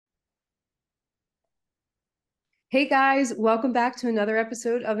Hey guys, welcome back to another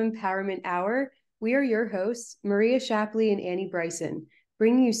episode of Empowerment Hour. We are your hosts, Maria Shapley and Annie Bryson,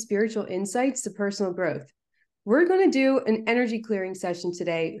 bringing you spiritual insights to personal growth. We're going to do an energy clearing session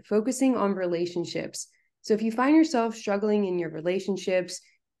today, focusing on relationships. So if you find yourself struggling in your relationships,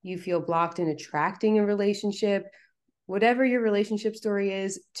 you feel blocked in attracting a relationship, whatever your relationship story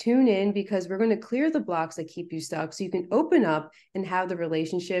is, tune in because we're going to clear the blocks that keep you stuck so you can open up and have the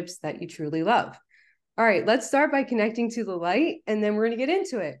relationships that you truly love. All right, let's start by connecting to the light and then we're going to get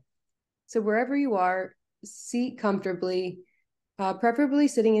into it. So wherever you are, seat comfortably, preferably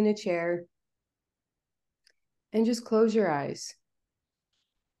sitting in a chair, and just close your eyes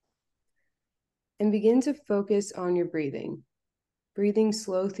and begin to focus on your breathing. Breathing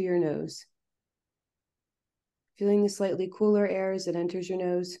slow through your nose. Feeling the slightly cooler air as it enters your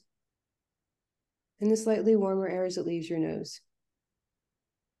nose and the slightly warmer air as it leaves your nose.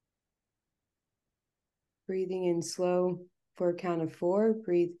 Breathing in slow for a count of 4.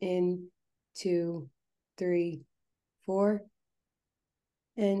 Breathe in, 2, 3, 4.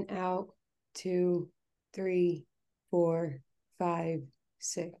 And out, 2, 3, 4, 5,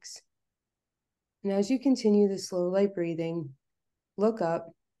 6. And as you continue the slow, light breathing, look up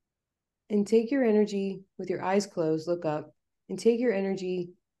and take your energy with your eyes closed. Look up and take your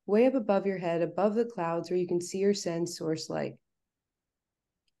energy way up above your head, above the clouds where you can see or sense source light.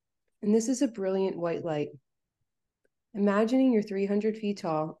 And this is a brilliant white light. Imagining you're 300 feet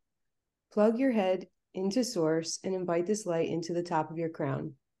tall, plug your head into source and invite this light into the top of your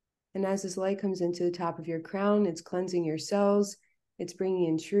crown. And as this light comes into the top of your crown, it's cleansing your cells, it's bringing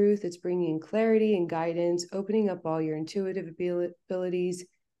in truth, it's bringing in clarity and guidance, opening up all your intuitive abilities,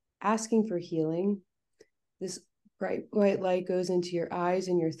 asking for healing. This bright white light goes into your eyes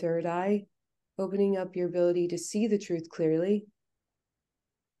and your third eye, opening up your ability to see the truth clearly.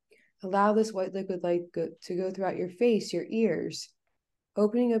 Allow this white liquid light to go throughout your face, your ears,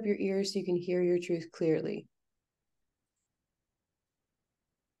 opening up your ears so you can hear your truth clearly.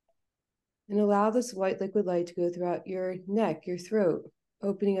 And allow this white liquid light to go throughout your neck, your throat,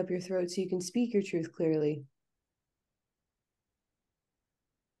 opening up your throat so you can speak your truth clearly.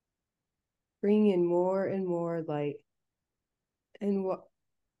 Bring in more and more light. And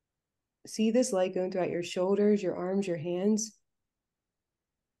see this light going throughout your shoulders, your arms, your hands.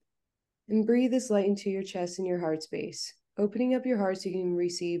 And breathe this light into your chest and your heart space, opening up your heart so you can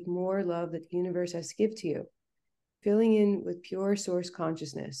receive more love that the universe has to give to you, filling in with pure source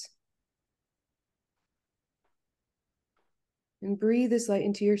consciousness. And breathe this light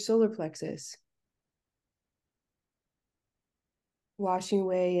into your solar plexus, washing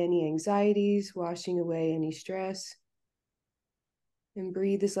away any anxieties, washing away any stress. And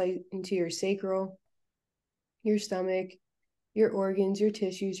breathe this light into your sacral, your stomach, your organs, your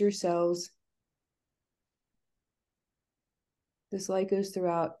tissues, your cells. This light goes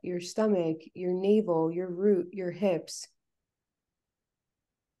throughout your stomach, your navel, your root, your hips.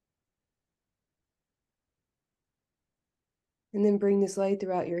 And then bring this light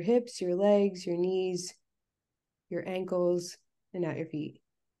throughout your hips, your legs, your knees, your ankles, and at your feet.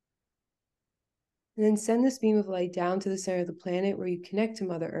 And then send this beam of light down to the center of the planet where you connect to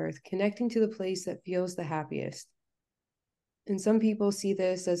Mother Earth, connecting to the place that feels the happiest. And some people see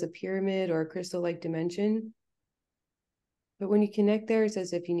this as a pyramid or a crystal-like dimension. But when you connect there, it's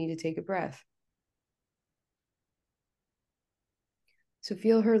as if you need to take a breath. So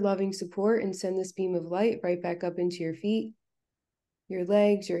feel her loving support and send this beam of light right back up into your feet, your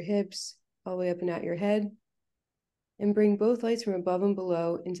legs, your hips, all the way up and out your head. And bring both lights from above and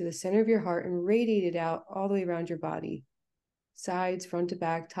below into the center of your heart and radiate it out all the way around your body. Sides, front to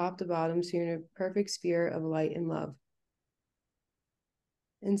back, top to bottom, so you're in a perfect sphere of light and love.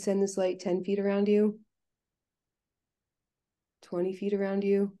 And send this light 10 feet around you, 20 feet around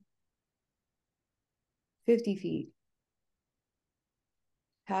you, 50 feet,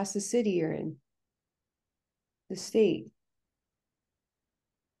 past the city you're in, the state,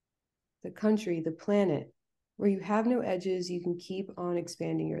 the country, the planet. Where you have no edges, you can keep on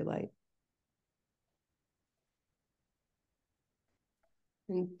expanding your light.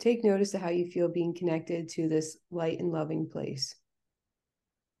 And take notice of how you feel being connected to this light and loving place.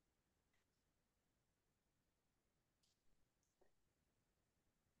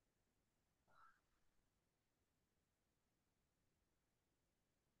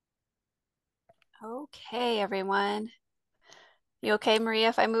 Okay, everyone. You okay, Maria,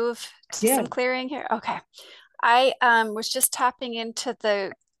 if I move to Yeah. some clearing here? Okay. I was just tapping into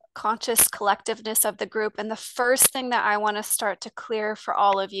the conscious collectiveness of the group. And the first thing that I want to start to clear for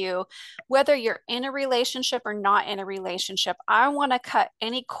all of you, whether you're in a relationship or not in a relationship, I want to cut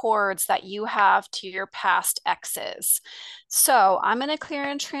any cords that you have to your past exes. So I'm going to clear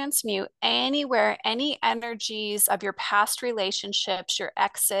and transmute anywhere, any energies of your past relationships, your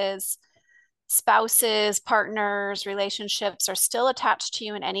exes, spouses, partners, relationships are still attached to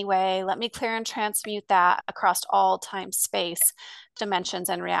you in any way. Let me clear and transmute that across all time, space, dimensions,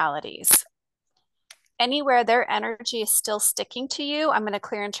 and realities. Anywhere their energy is still sticking to you, I'm going to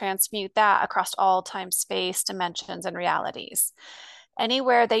clear and transmute that across all time, space, dimensions, and realities.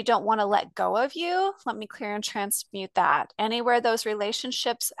 Anywhere they don't want to let go of you, let me clear and transmute that. Anywhere those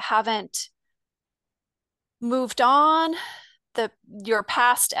relationships haven't moved on, your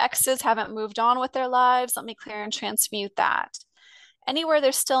past exes haven't moved on with their lives, let me clear and transmute that. Anywhere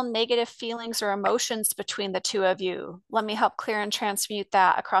there's still negative feelings or emotions between the two of you, let me help clear and transmute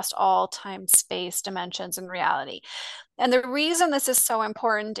that across all time, space, dimensions, and reality. And the reason this is so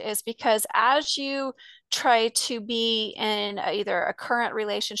important is because as you try to be in either a current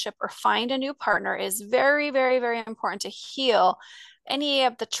relationship or find a new partner, is very, very, very important to heal any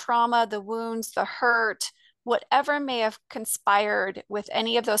of the trauma, the wounds, the hurt, whatever may have conspired with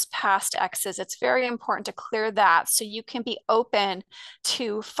any of those past exes. It's very important to clear that so you can be open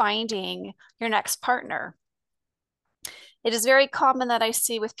to finding your next partner. It is very common that I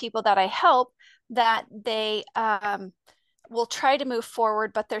see with people that I help that they will try to move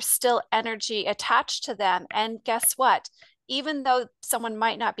forward, but there's still energy attached to them. And guess what? Even though someone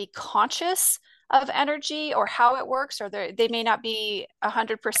might not be conscious of energy or how it works, or they may not be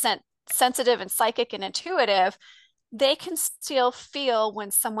 100% sensitive and psychic and intuitive, they can still feel when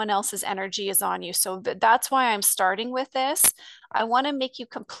someone else's energy is on you. So that's why I'm starting with this. I want to make you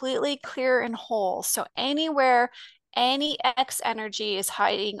completely clear and whole. So anywhere any X energy is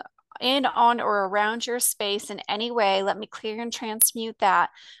hiding in, on, or around your space in any way, let me clear and transmute that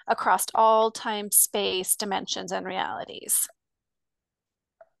across all time, space, dimensions, and realities.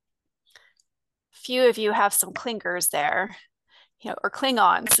 Few of you have some clingers there, or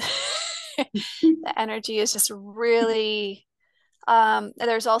Klingons. The energy is just really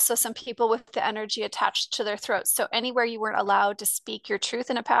there's also some people with the energy attached to their throats. So anywhere you weren't allowed to speak your truth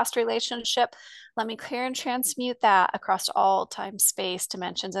in a past relationship, let me clear and transmute that across all time, space,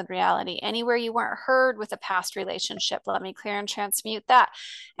 dimensions, and reality. Anywhere you weren't heard with a past relationship, let me clear and transmute that.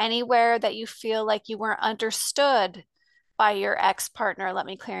 Anywhere that you feel like you weren't understood by your ex-partner, let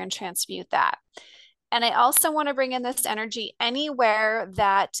me clear and transmute that. And I also want to bring in this energy anywhere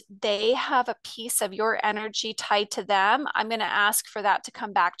that they have a piece of your energy tied to them. I'm going to ask for that to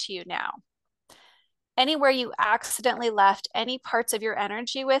come back to you now. Anywhere you accidentally left any parts of your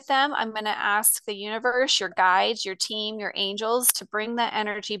energy with them, I'm going to ask the universe, your guides, your team, your angels to bring that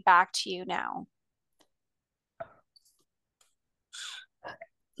energy back to you now.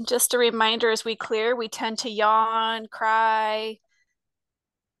 Just a reminder, as we clear, we tend to yawn, cry,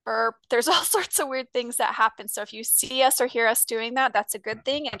 burp. There's all sorts of weird things that happen. So if you see us or hear us doing that, that's a good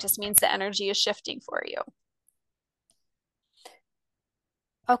thing. It just means the energy is shifting for you.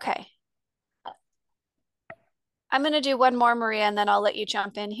 Okay. I'm going to do one more, Maria, and then I'll let you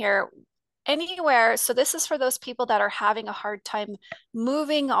jump in here. Anywhere, so this is for those people that are having a hard time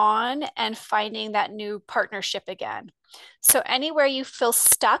moving on and finding that new partnership again. So anywhere you feel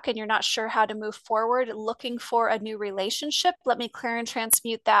stuck and you're not sure how to move forward, looking for a new relationship, let me clear and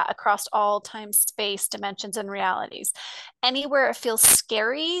transmute that across all time, space, dimensions, and realities. Anywhere it feels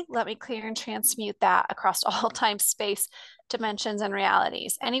scary, let me clear and transmute that across all time, space, dimensions, and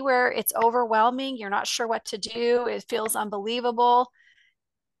realities. Anywhere it's overwhelming, you're not sure what to do, it feels unbelievable,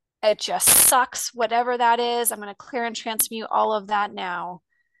 it just sucks, whatever that is, I'm going to clear and transmute all of that now.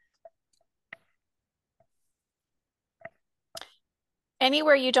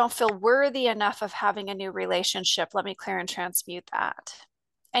 Anywhere you don't feel worthy enough of having a new relationship, let me clear and transmute that.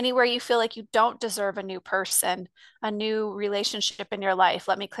 Anywhere you feel like you don't deserve a new person, a new relationship in your life,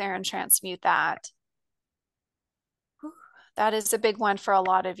 let me clear and transmute that. That is a big one for a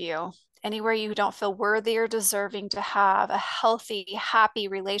lot of you. Anywhere you don't feel worthy or deserving to have a healthy, happy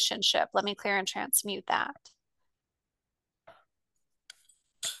relationship, let me clear and transmute that.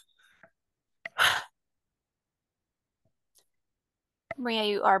 Maria,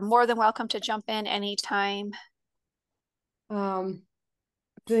 you are more than welcome to jump in anytime. Feeling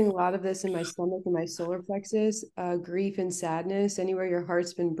a lot of this in my stomach and my solar plexus, grief and sadness, anywhere your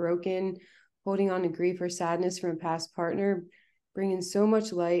heart's been broken, holding on to grief or sadness from a past partner, bringing so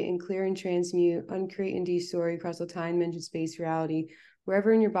much light and clear and transmute, uncreate and de-story across the time, dimension, space, reality.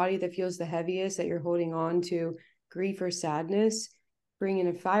 Wherever in your body that feels the heaviest that you're holding on to grief or sadness, bring in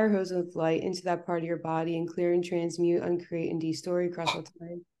a fire hose of light into that part of your body and clear and transmute, uncreate, and destroy across all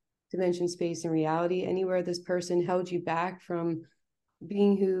time, dimension, space, and reality. Anywhere this person held you back from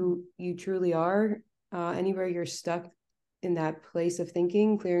being who you truly are, anywhere you're stuck in that place of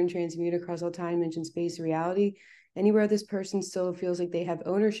thinking, clear and transmute across all time, dimension, space, reality. Anywhere this person still feels like they have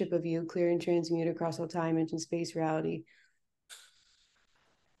ownership of you, clear and transmute across all time, dimension, space, reality.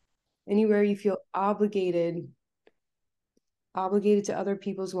 Anywhere you feel obligated to other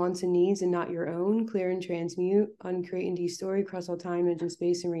people's wants and needs and not your own, clear and transmute, uncreate and destroy across all time, dimension,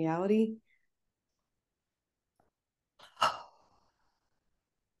 space, and reality.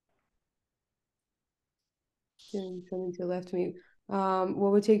 Doing something to the left of me.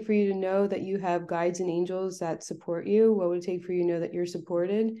 What would it take for you to know that you have guides and angels that support you? What would it take for you to know that you're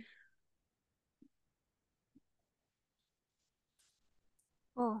supported?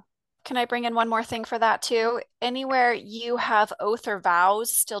 Oh, can I bring in one more thing for that too? Anywhere you have oath or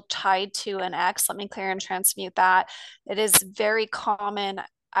vows still tied to an ex, let me clear and transmute that. It is very common.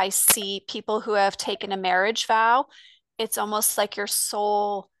 I see people who have taken a marriage vow. It's almost like your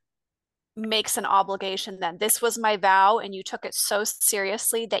soul makes an obligation then. This was my vow, and you took it so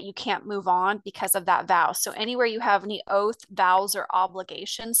seriously that you can't move on because of that vow. So, anywhere you have any oath, vows, or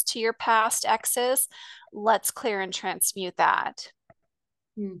obligations to your past exes, let's clear and transmute that.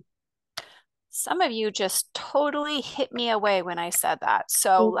 Hmm. Some of you just totally hit me away when I said that.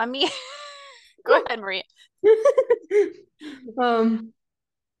 So let me go ahead, Maria. um,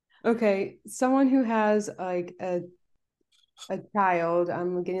 okay. Someone who has like a child,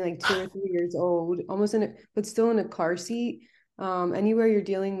 I'm getting like 2 or 3 years old, almost in a, but still in a car seat. Anywhere you're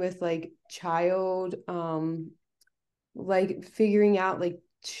dealing with like child, like figuring out like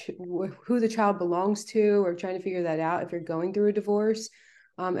who the child belongs to or trying to figure that out if you're going through a divorce.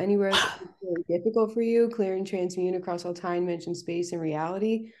 Anywhere it's really difficult for you, clear and transmute across all time, dimension, space, and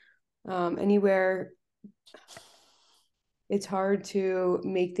reality. Anywhere it's hard to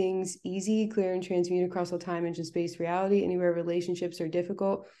make things easy, clear and transmute across all time, dimension, space, reality. Anywhere relationships are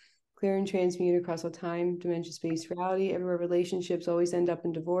difficult, clear and transmute across all time, dimension, space, reality. Everywhere relationships always end up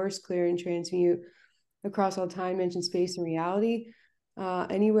in divorce, clear and transmute across all time, dimension, space, and reality.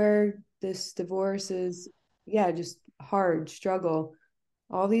 Anywhere this divorce is, yeah, just hard, struggle.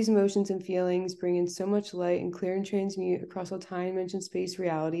 All these emotions and feelings bring in so much light and clear and transmute across all time, dimension, space,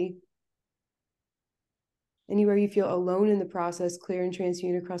 reality. Anywhere you feel alone in the process, clear and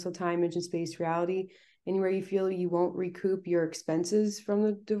transmute across all time, dimension, space, reality. Anywhere you feel you won't recoup your expenses from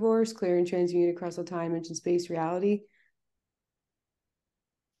the divorce, clear and transmute across all time, dimension, space, reality.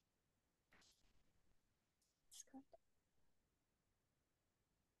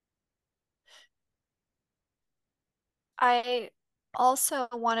 I also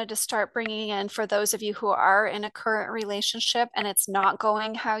wanted to start bringing in for those of you who are in a current relationship and it's not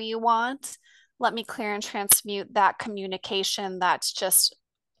going how you want, let me clear and transmute that communication that's just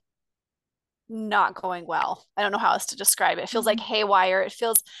not going well. I don't know how else to describe it. It feels like haywire. It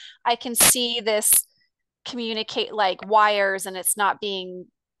feels, I can see this communicate like wires and it's not being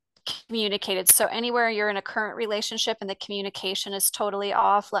communicated. So anywhere you're in a current relationship and the communication is totally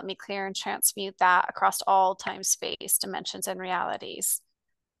off, let me clear and transmute that across all time, space, dimensions, and realities.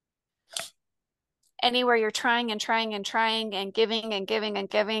 Anywhere you're trying and trying and trying and giving and giving and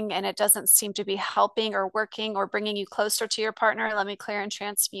giving, and it doesn't seem to be helping or working or bringing you closer to your partner, let me clear and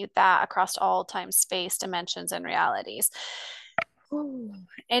transmute that across all time, space, dimensions, and realities.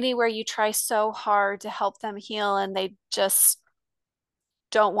 Anywhere you try so hard to help them heal and they just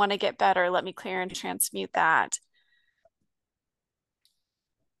don't want to get better, let me clear and transmute that.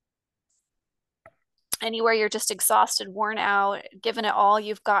 Anywhere you're just exhausted, worn out, given it all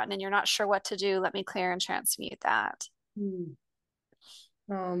you've gotten and you're not sure what to do, let me clear and transmute that. Hmm.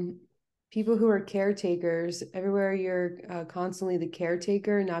 um, People who are caretakers, everywhere you're constantly the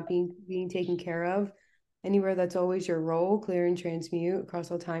caretaker, not being taken care of, anywhere that's always your role, clear and transmute across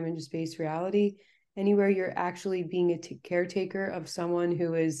all time and space reality. Anywhere you're actually being a caretaker of someone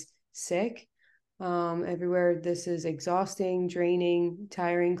who is sick, everywhere this is exhausting, draining,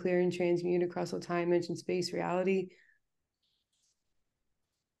 tiring, clear and transmute across all time and space reality.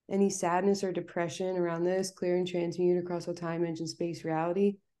 Any sadness or depression around this, clear and transmute across all time and space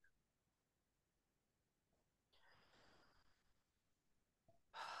reality.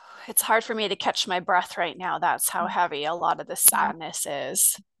 It's hard for me to catch my breath right now. That's how heavy a lot of the sadness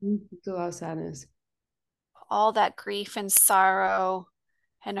is. It's a lot of sadness. All that grief and sorrow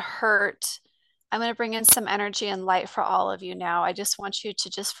and hurt. I'm going to bring in some energy and light for all of you now. I just want you to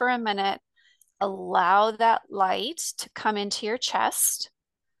just for a minute allow that light to come into your chest.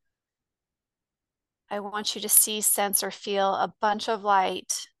 I want you to see, sense, or feel a bunch of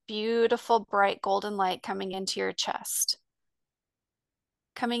light, beautiful, bright golden light coming into your chest,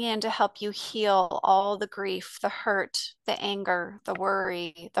 coming in to help you heal all the grief, the hurt, the anger, the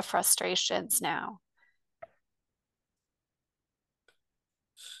worry, the frustrations now.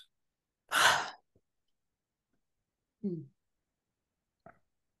 Hmm.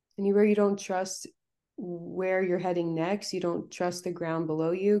 Anywhere you don't trust where you're heading next, you don't trust the ground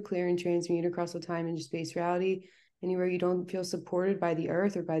below you, clear and transmute across the time and space reality. Anywhere you don't feel supported by the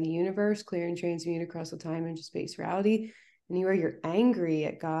earth or by the universe, clear and transmute across the time and space reality. Anywhere you're angry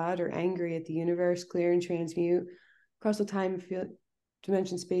at God or angry at the universe, clear and transmute across the time and feel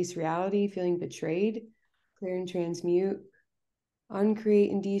dimension space reality, feeling betrayed, clear and transmute,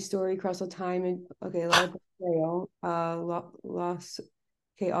 uncreate and de-story across the time and okay, a lot of betrayal, loss.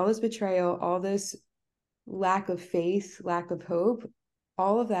 Okay, all this betrayal, all this lack of faith, lack of hope,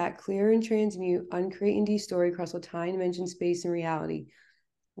 all of that clear and transmute, uncreate and de-story across the time, dimension, space, and reality.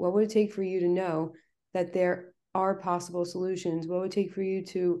 What would it take for you to know that there are possible solutions? What would it take for you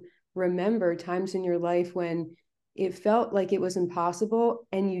to remember times in your life when it felt like it was impossible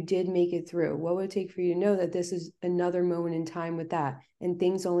and you did make it through? What would it take for you to know that this is another moment in time with that and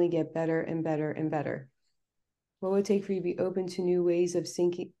things only get better and better and better? What would it take for you to be open to new ways of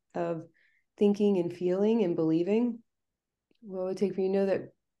thinking and feeling and believing? What would it take for you to know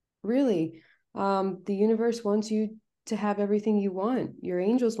that really the universe wants you to have everything you want? Your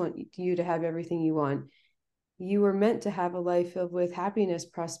angels want you to have everything you want. You were meant to have a life filled with happiness,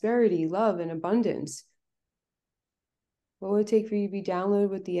 prosperity, love, and abundance. What would it take for you to be downloaded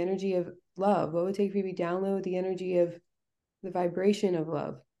with the energy of love? What would it take for you to be downloaded with the energy of the vibration of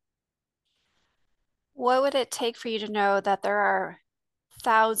love? What would it take for you to know that there are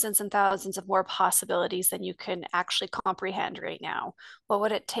thousands and thousands of more possibilities than you can actually comprehend right now? What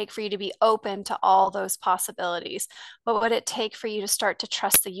would it take for you to be open to all those possibilities? What would it take for you to start to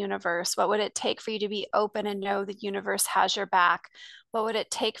trust the universe? What would it take for you to be open and know the universe has your back? What would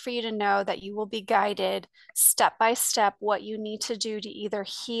it take for you to know that you will be guided step by step what you need to do to either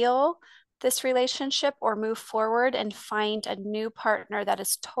heal this relationship or move forward and find a new partner that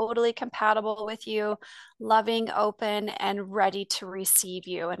is totally compatible with you, loving, open, and ready to receive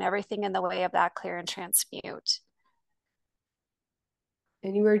you, and everything in the way of that clear and transmute.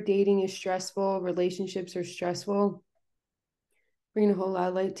 Anywhere dating is stressful, relationships are stressful, bringing a whole lot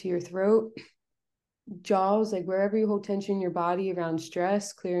of light to your throat. Jaws, like wherever you hold tension in your body around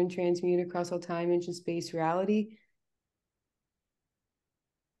stress, clear and transmute across all time, inch and space, reality.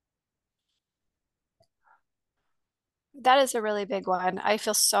 That is a really big one. I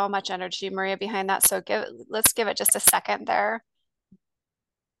feel so much energy, Maria, behind that. So let's give it just a second there,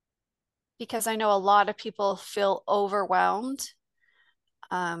 because I know a lot of people feel overwhelmed.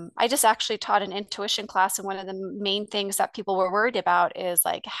 I just actually taught an intuition class, and one of the main things that people were worried about is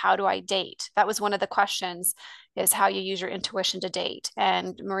like, how do I date? That was one of the questions, is how you use your intuition to date.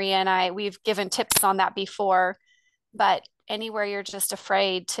 And Maria and I, we've given tips on that before, but anywhere you're just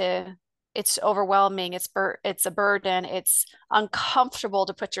afraid to, it's overwhelming, it's a burden, it's uncomfortable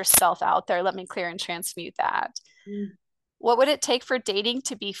to put yourself out there. Let me clear and transmute that. Mm. What would it take for dating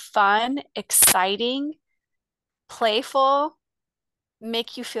to be fun, exciting, playful,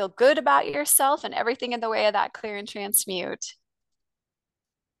 make you feel good about yourself, and everything in the way of that clear and transmute?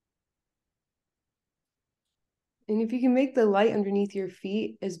 And if you can make the light underneath your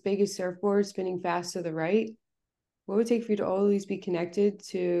feet as big as surfboards spinning fast to the right, what would it take for you to always be connected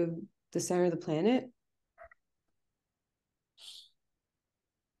to the center of the planet?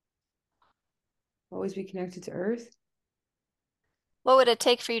 Always be connected to Earth? What would it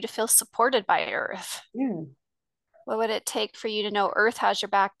take for you to feel supported by Earth? Yeah. What would it take for you to know Earth has your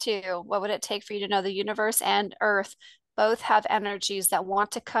back too? What would it take for you to know the universe and Earth both have energies that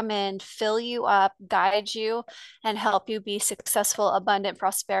want to come in, fill you up, guide you, and help you be successful, abundant,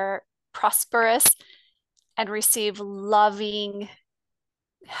 prosperous, and receive loving,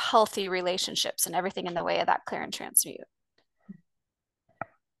 healthy relationships, and everything in the way of that clear and transmute?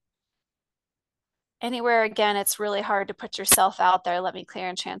 Anywhere, again, it's really hard to put yourself out there. Let me clear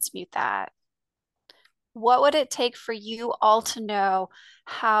and transmute that. What would it take for you all to know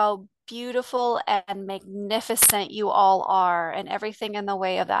how beautiful and magnificent you all are, and everything in the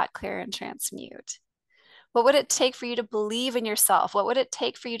way of that clear and transmute? What would it take for you to believe in yourself? What would it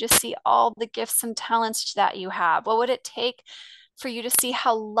take for you to see all the gifts and talents that you have? What would it take for you to see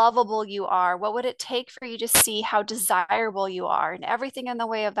how lovable you are? What would it take for you to see how desirable you are, and everything in the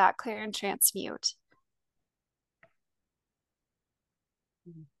way of that clear and transmute?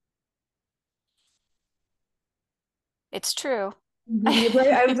 It's true. Right?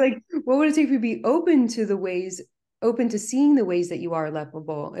 I was like, what would it take for you to be open to the ways, open to seeing the ways that you are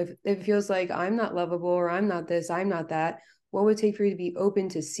lovable? If it feels like I'm not lovable or I'm not this, I'm not that, what would it take for you to be open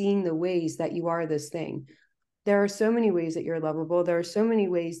to seeing the ways that you are this thing? There are so many ways that you're lovable. There are so many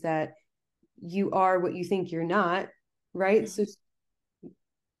ways that you are what you think you're not, right? So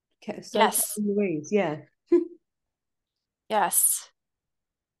start Yes. counting the ways. Yeah. Yes.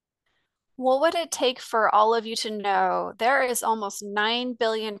 What would it take for all of you to know there is almost 9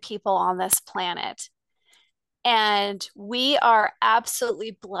 billion people on this planet? And we are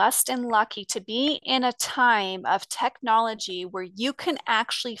absolutely blessed and lucky to be in a time of technology where you can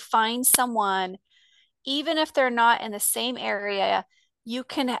actually find someone, even if they're not in the same area, you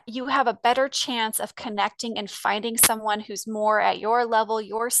have a better chance of connecting and finding someone who's more at your level,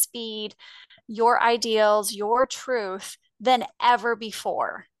 your speed, your ideals, your truth than ever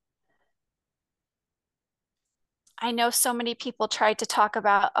before. I know so many people tried to talk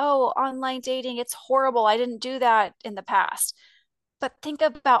about, oh, online dating, it's horrible. I didn't do that in the past. But think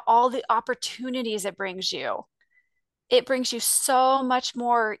about all the opportunities it brings you. It brings you so much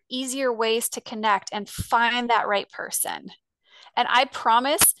more easier ways to connect and find that right person. And I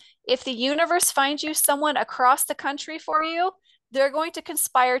promise, if the universe finds you someone across the country for you, they're going to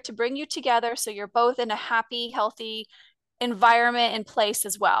conspire to bring you together so you're both in a happy, healthy environment and place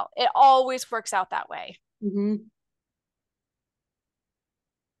as well. It always works out that way. Mm-hmm.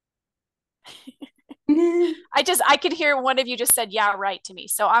 I could hear one of you just said, yeah, right to me.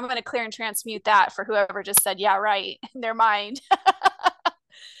 So I'm going to clear and transmute that for whoever just said, yeah, right in their mind.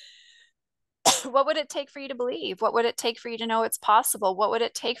 What would it take for you to believe? What would it take for you to know it's possible? What would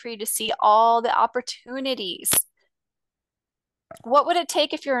it take for you to see all the opportunities? What would it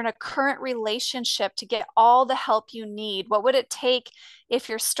take if you're in a current relationship to get all the help you need? What would it take if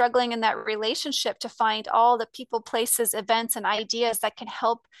you're struggling in that relationship to find all the people, places, events, and ideas that can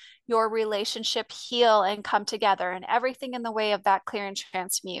help your relationship heal and come together and everything in the way of that clear and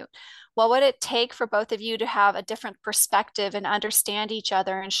transmute? What would it take for both of you to have a different perspective and understand each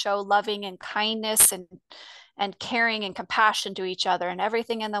other and show loving and kindness and caring and compassion to each other and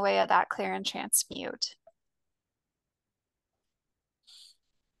everything in the way of that clear and transmute?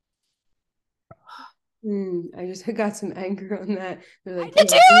 I just got some anger on that. They're I like,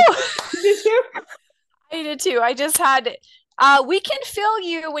 did yeah, too. did you? I did too. I just had, we can feel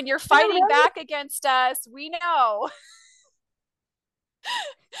you when you're Yeah, fighting right. back against us. We know.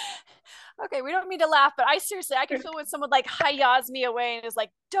 Okay, we don't mean to laugh, but I seriously, I can feel when someone like hi-yas me away and is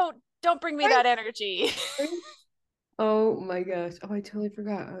like, don't bring me Right. that energy. Right. Oh my gosh. Oh, I totally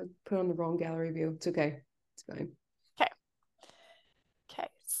forgot. I put on the wrong gallery view. It's okay. It's fine. Okay. Okay.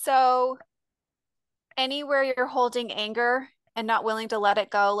 So anywhere you're holding anger and not willing to let it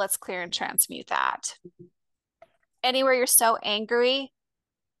go, let's clear and transmute that. Anywhere you're so angry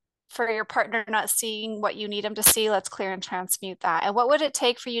for your partner not seeing what you need them to see, let's clear and transmute that. And what would it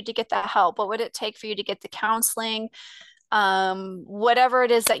take for you to get that help? What would it take for you to get the counseling? Whatever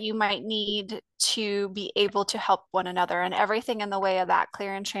it is that you might need to be able to help one another and everything in the way of that,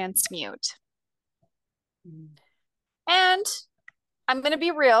 clear and transmute. Mm. And I'm going to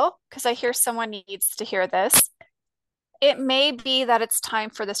be real because I hear someone needs to hear this. It may be that it's time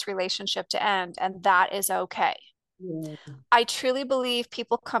for this relationship to end, and that is okay. Yeah. I truly believe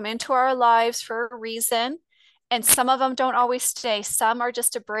people come into our lives for a reason, and some of them don't always stay. Some are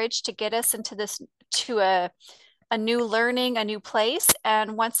just a bridge to get us into this, to a new learning, a new place.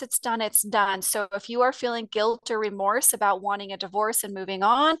 And once it's done, it's done. So if you are feeling guilt or remorse about wanting a divorce and moving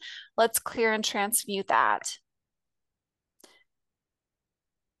on, let's clear and transmute that.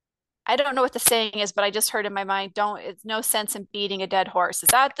 I don't know what the saying is, but I just heard in my mind, it's no sense in beating a dead horse. Is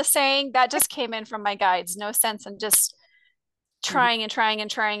that the saying? That just came in from my guides. No sense in just Mhm. trying and trying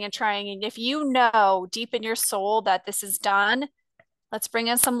and trying and trying. And if you know deep in your soul that this is done, let's bring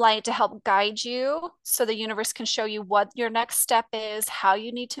in some light to help guide you so the universe can show you what your next step is, how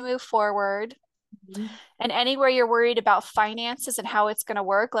you need to move forward. Mhm. And anywhere you're worried about finances and how it's going to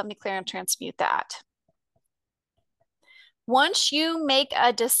work, let me clear and transmute that. Once you make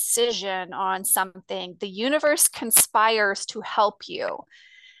a decision on something, the universe conspires to help you.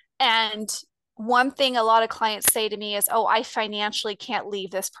 And one thing a lot of clients say to me is, oh, I financially can't leave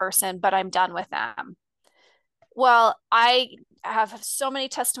this person, but I'm done with them. Well, I have so many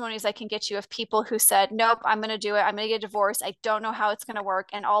testimonies I can get you of people who said, nope, I'm going to do it. I'm going to get divorced. I don't know how it's going to work.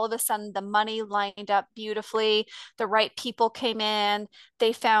 And all of a sudden, the money lined up beautifully. The right people came in.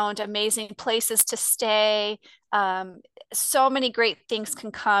 They found amazing places to stay. So many great things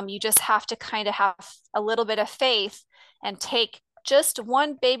can come. You just have to kind of have a little bit of faith and take just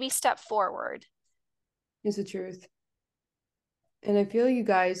one baby step forward. Is the truth. And I feel you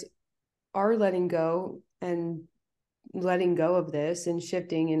guys are letting go of this and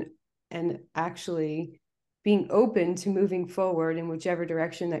shifting and actually being open to moving forward in whichever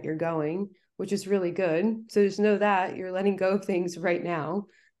direction that you're going, which is really good. So just know that you're letting go of things right now.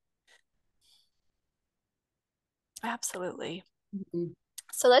 Absolutely. Mm-hmm.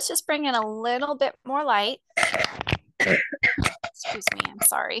 So let's just bring in a little bit more light. Excuse me, I'm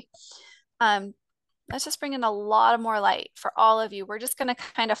sorry. Um, let's just bring in a lot of more light for all of you. We're just going to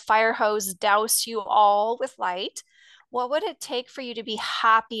kind of fire hose douse you all with light. What would it take for you to be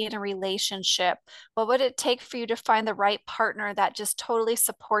happy in a relationship? What would it take for you to find the right partner that just totally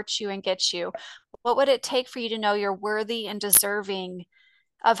supports you and gets you? What would it take for you to know you're worthy and deserving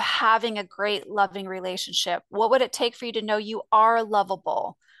of having a great, loving relationship? What would it take for you to know you are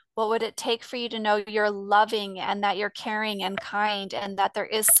lovable? What would it take for you to know you're loving and that you're caring and kind and that there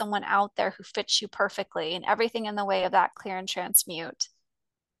is someone out there who fits you perfectly and everything in the way of that clear and transmute?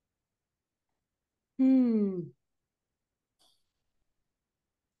 Hmm.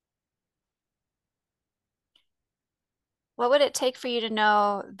 What would it take for you to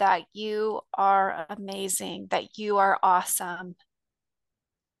know that you are amazing, that you are awesome?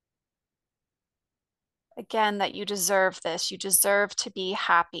 Again, that you deserve this. You deserve to be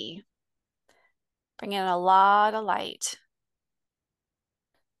happy. Bring in a lot of light.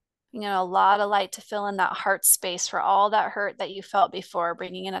 A lot of light to fill in that heart space for all that hurt that you felt before,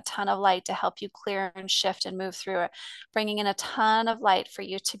 bringing in a ton of light to help you clear and shift and move through it, bringing in a ton of light for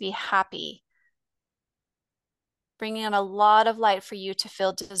you to be happy, bringing in a lot of light for you to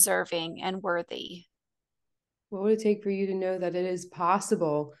feel deserving and worthy. What would it take for you to know that it is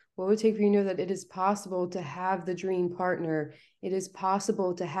possible? What would it take for you to know that it is possible to have the dream partner? It is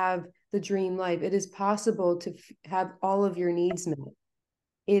possible to have the dream life. It is possible to have all of your needs met.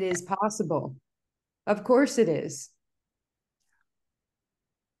 It is possible. Of course it is.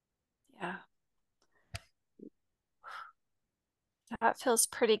 Yeah, that feels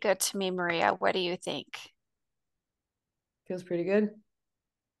pretty good to me, Maria. What do you think? Feels pretty good.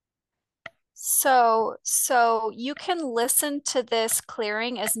 So you can listen to this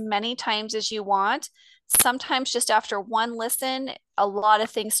clearing as many times as you want. Sometimes just after one listen, a lot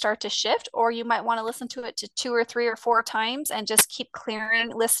of things start to shift, or you might want to listen to it to two or three or four times and just keep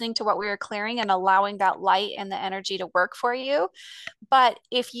clearing, listening to what we are clearing and allowing that light and the energy to work for you. But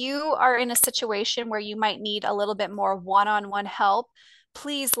if you are in a situation where you might need a little bit more one-on-one help,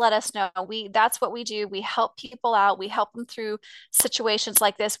 please let us know. That's what we do. We help people out. We help them through situations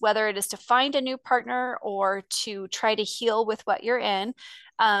like this, whether it is to find a new partner or to try to heal with what you're in.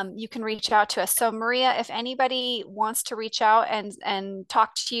 You can reach out to us. So Maria, if anybody wants to reach out and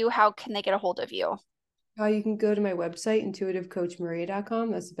talk to you, how can they get a hold of you? You can go to my website,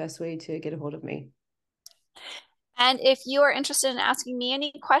 intuitivecoachmaria.com. That's the best way to get a hold of me. And if you are interested in asking me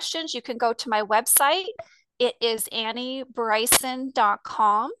any questions, you can go to my website. It is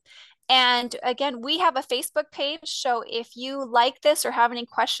anniebryson.com. And again, we have a Facebook page. So if you like this or have any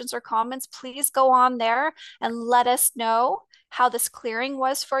questions or comments, please go on there and let us know how this clearing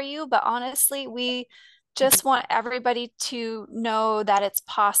was for you. But honestly, we just want everybody to know that it's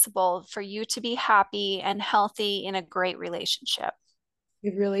possible for you to be happy and healthy in a great relationship.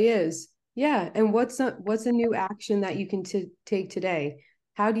 It really is. Yeah. And what's a new action that you can take today?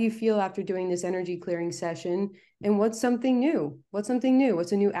 How do you feel after doing this energy clearing session? And what's something new? What's something new?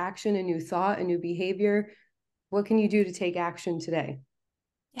 What's a new action, a new thought, a new behavior? What can you do to take action today?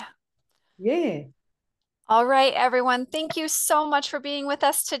 Yeah. Yeah. All right, everyone. Thank you so much for being with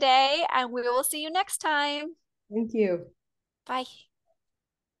us today, and we will see you next time. Thank you. Bye.